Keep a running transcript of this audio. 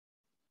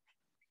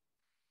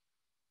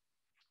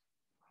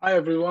Hi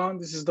everyone,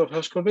 this is Dr.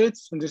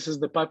 Hershkovitz, and this is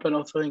the pipeline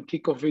authoring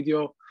kickoff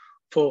video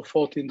for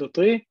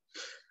 14.3.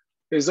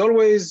 As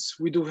always,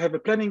 we do have a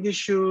planning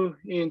issue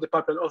in the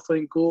pipeline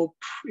authoring group,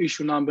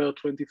 issue number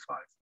 25.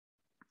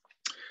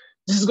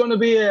 This is going to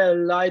be a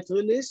light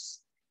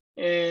release,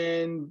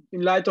 and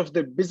in light of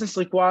the business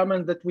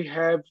requirement that we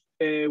have,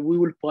 we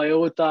will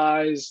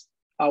prioritize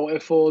our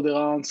effort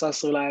around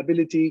SaaS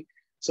reliability.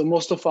 So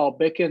most of our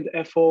backend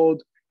effort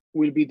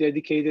will be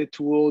dedicated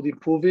toward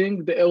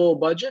improving the error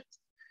budget.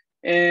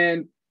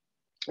 And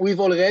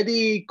we've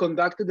already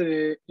conducted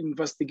an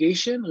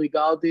investigation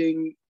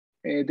regarding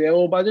the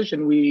error budget,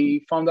 and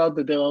we found out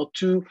that there are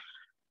two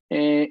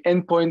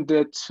endpoints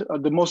that are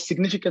the most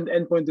significant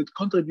endpoints that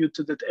contribute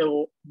to that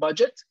error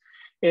budget.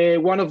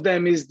 One of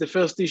them is the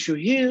first issue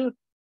here,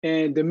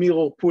 the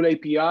mirror pool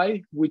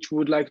API, which we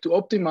would like to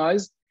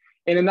optimize.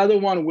 And another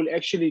one will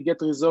actually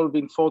get resolved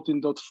in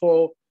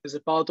 14.4 as a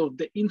part of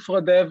the infra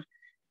dev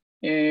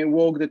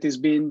work that is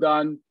being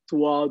done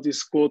throughout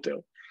this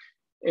quarter.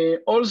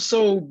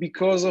 Also,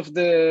 because of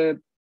the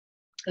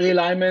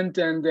realignment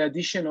and the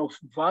addition of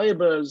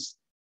variables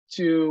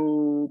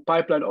to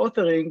pipeline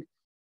authoring,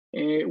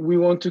 we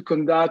want to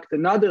conduct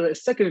a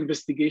second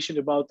investigation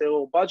about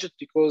error budget,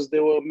 because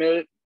there were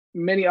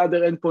many other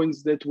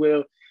endpoints that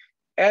were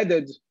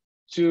added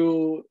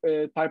to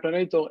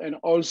Pipelinator and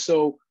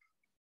also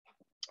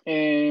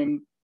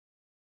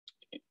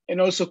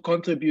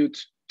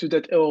contribute to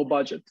that error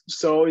budget.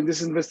 So in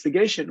this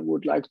investigation, we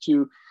would like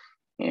to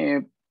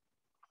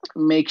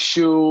make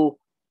sure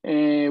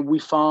we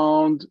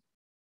found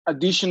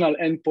additional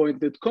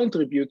endpoints that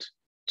contribute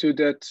to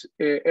that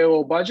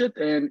error budget,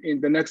 and in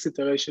the next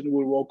iteration,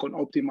 we'll work on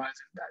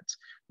optimizing that.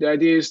 The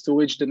idea is to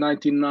reach the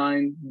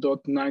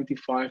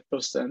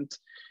 99.95%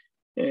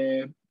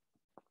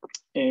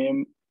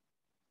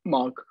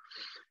 mark.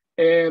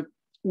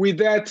 With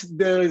that,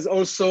 there is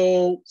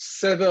also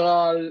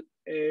several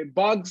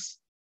bugs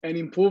and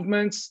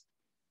improvements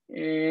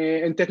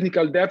and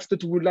technical depth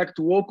that we would like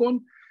to work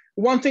on.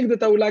 One thing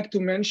that I would like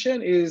to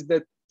mention is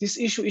that this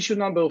issue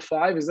number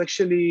 5, is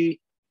actually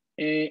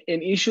an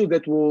issue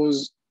that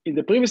was, in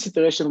the previous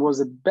iteration, was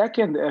a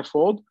backend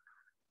effort.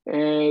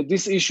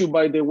 This issue,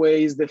 by the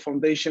way, is the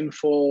foundation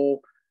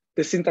for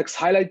the syntax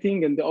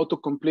highlighting and the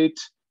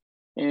autocomplete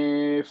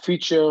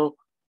feature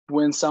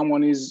when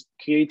someone is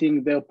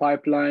creating their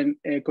pipeline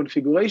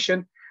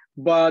configuration.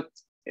 But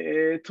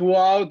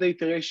throughout the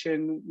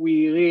iteration,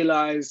 we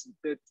realized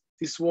that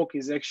this work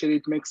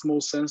it makes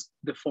more sense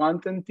the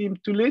front-end team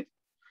to lead.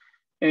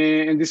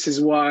 And this is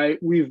why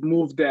we've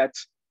moved that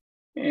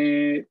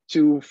to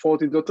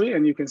 14.3,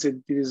 and you can see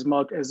that it is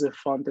marked as a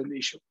front-end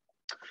issue.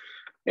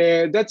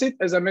 That's it.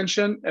 As I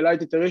mentioned, a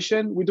light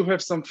iteration. We do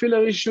have some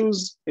filler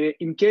issues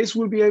in case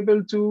we'll be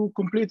able to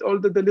complete all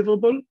the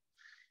deliverable.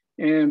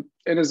 And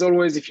as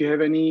always, if you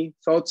have any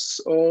thoughts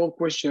or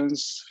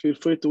questions, feel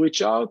free to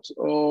reach out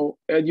or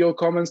add your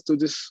comments to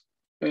this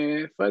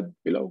thread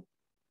below.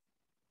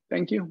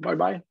 Thank you.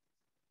 Bye-bye.